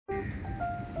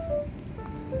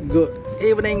Good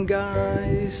evening,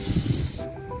 guys.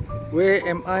 Where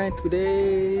am I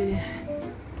today?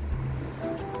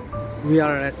 We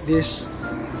are at this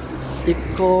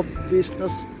Eco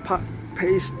Business Park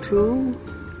Phase 2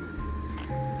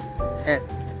 at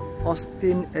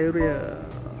Austin area.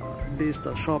 This is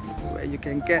the shop where you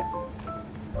can get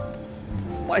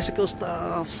bicycle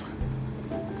stuffs.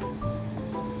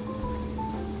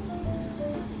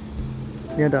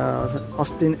 Near the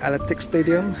Austin Athletic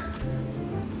Stadium.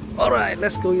 Alright,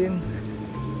 let's go in.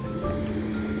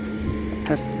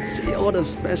 See all the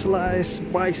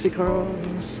specialized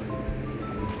bicycles.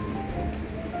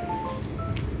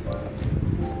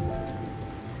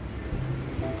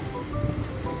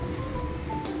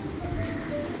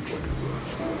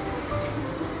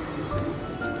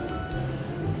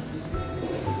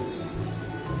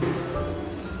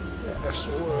 Yes,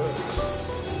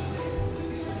 works.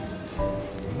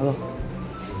 Hello.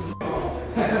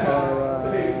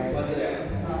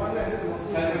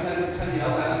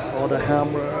 All the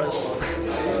hammers.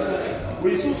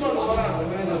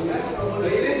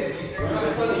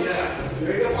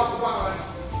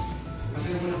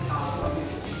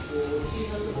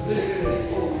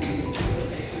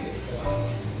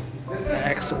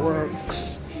 X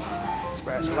works.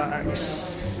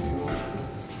 Specialized.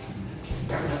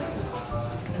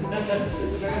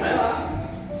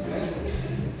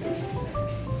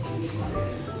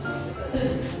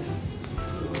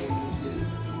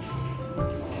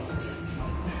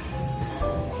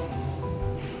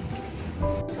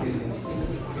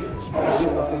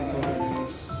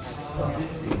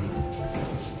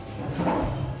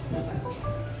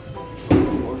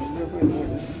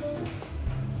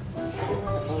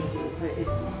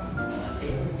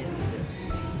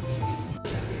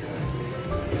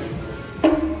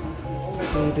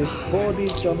 So this body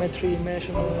geometry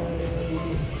measurement.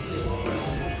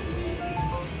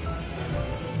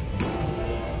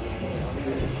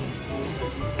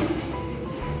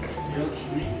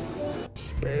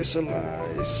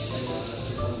 Specialized.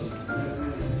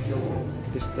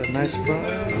 This is the nice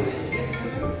price.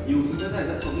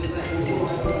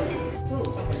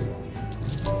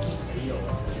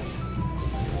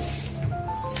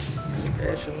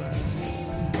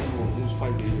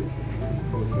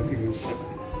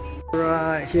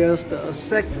 Right, here's the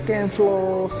second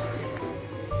floor.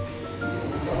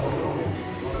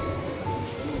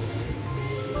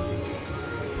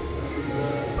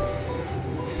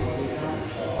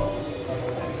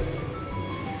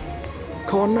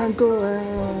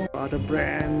 Conago, other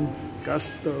brand,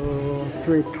 Gusto,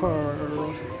 Twitter,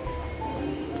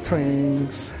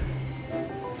 Trains.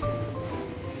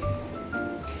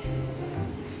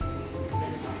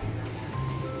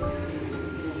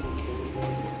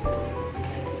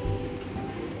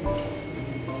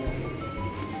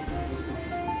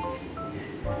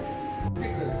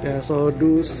 They also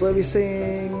do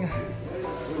servicing,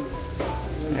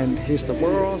 and here's the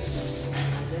boss,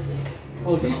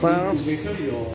 the staffs.